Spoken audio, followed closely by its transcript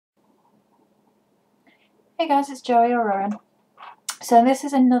Hey guys, it's Joey or Rowan. So this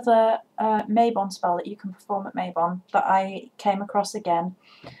is another Mabon spell that you can perform at Mabon that I came across again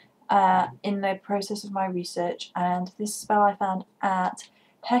in the process of my research, and this spell I found at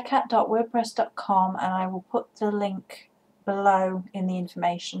haircat.wordpress.com, and I will put the link below in the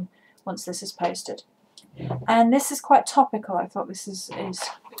information once this is posted. And this is quite topical. I thought this is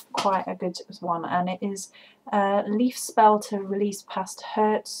quite a good one, and it is a leaf spell to release past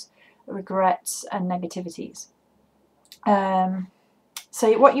hurts, regrets and negativities.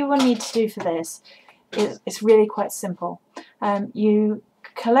 So what you will need to do for this is it's really quite simple. You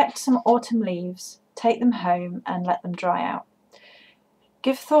collect some autumn leaves, take them home and let them dry out.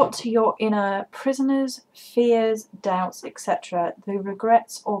 Give thought to your inner prisoners, fears, doubts, etc., the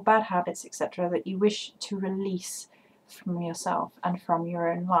regrets or bad habits, etc., that you wish to release from yourself and from your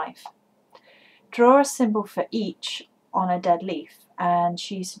own life. Draw a symbol for each on a dead leaf, and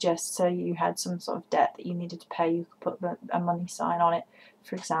she suggests, so you had some sort of debt that you needed to pay, you could put a money sign on it,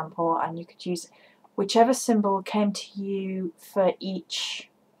 for example, and you could use whichever symbol came to you for each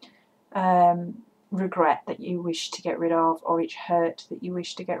regret that you wish to get rid of, or each hurt that you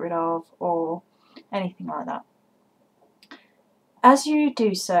wish to get rid of, or anything like that. As you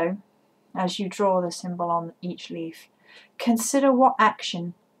do so, as you draw the symbol on each leaf, consider what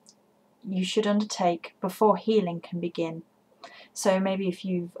action you should undertake before healing can begin. So maybe if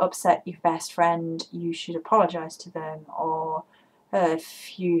you've upset your best friend, you should apologise to them, or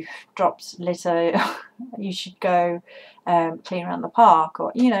if you dropped litter, you should go clean around the park,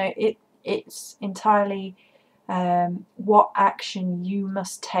 or it's entirely what action you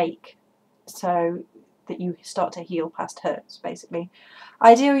must take so that you start to heal past hurts, basically.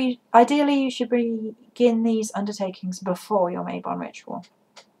 Ideally you should begin these undertakings before your Mabon ritual.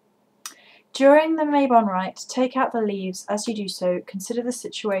 During the Mabon rite, take out the leaves. As you do so, consider the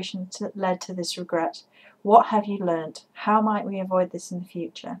situation that led to this regret. What have you learnt? How might we avoid this in the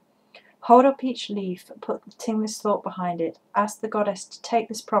future? Hold up each leaf, putting this thought behind it. Ask the goddess to take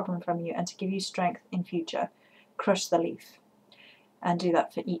this problem from you and to give you strength in future. Crush the leaf. And do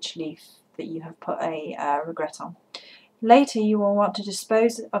that for each leaf that you have put a regret on. Later you will want to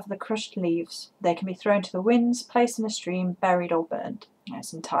dispose of the crushed leaves. They can be thrown to the winds, placed in a stream, buried or burned.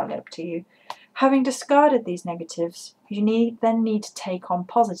 It's entirely up to you. Having discarded these negatives, you then need to take on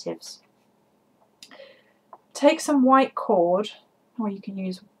positives. Take some white cord, or you can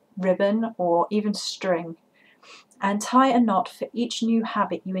use ribbon or even string, and tie a knot for each new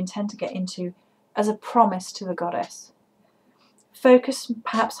habit you intend to get into as a promise to the goddess. Focus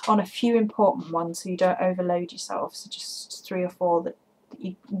perhaps on a few important ones so you don't overload yourself, so just 3 or 4 that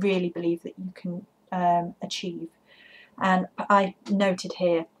you really believe that you can achieve. And I noted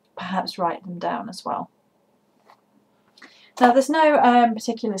here, perhaps write them down as well. Now there's no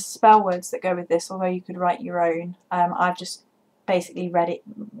particular spell words that go with this, although you could write your own. I've just basically read it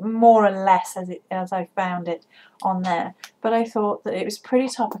more or less as I found it on there, but I thought that it was pretty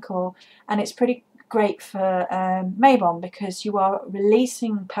topical, and it's pretty great for Mabon because you are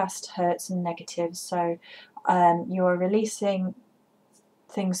releasing past hurts and negatives, so you are releasing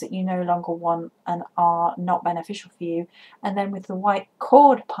things that you no longer want and are not beneficial for you. And then with the white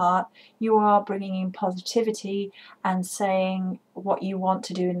cord part, you are bringing in positivity and saying what you want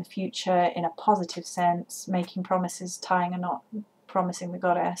to do in the future in a positive sense, making promises, tying a knot, promising the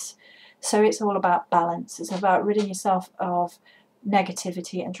goddess. So it's all about balance. It's about ridding yourself of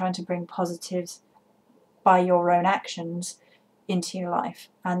negativity and trying to bring positives by your own actions into your life.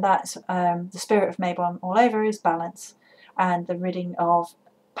 And that's the spirit of Mabon all over, is balance and the ridding of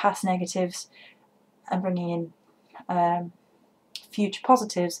past negatives and bringing in future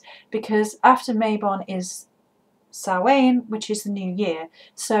positives, because after Mabon is Samhain, which is the new year,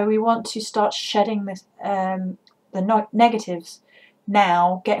 so we want to start shedding this, the negatives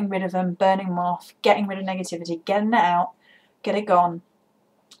now, getting rid of them, burning them off, getting rid of negativity, getting it out, get it gone,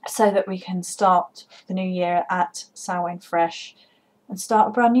 so that we can start the new year at Samhain fresh and start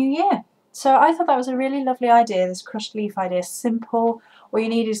a brand new year. So I thought that was a really lovely idea, this crushed leaf idea. Simple. All you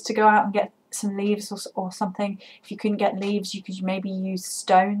need is to go out and get some leaves or something. If you couldn't get leaves, you could maybe use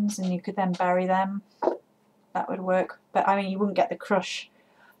stones and you could then bury them. That would work. But I mean, you wouldn't get the crush,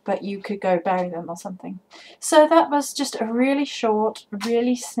 but you could go bury them or something. So that was just a really short,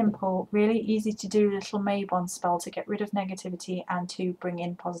 really simple, really easy to do little Mabon spell to get rid of negativity and to bring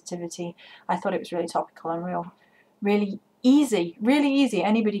in positivity. I thought it was really topical and really easy, really easy.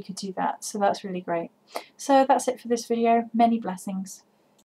 Anybody could do that, so that's really great. So that's it for this video. Many blessings.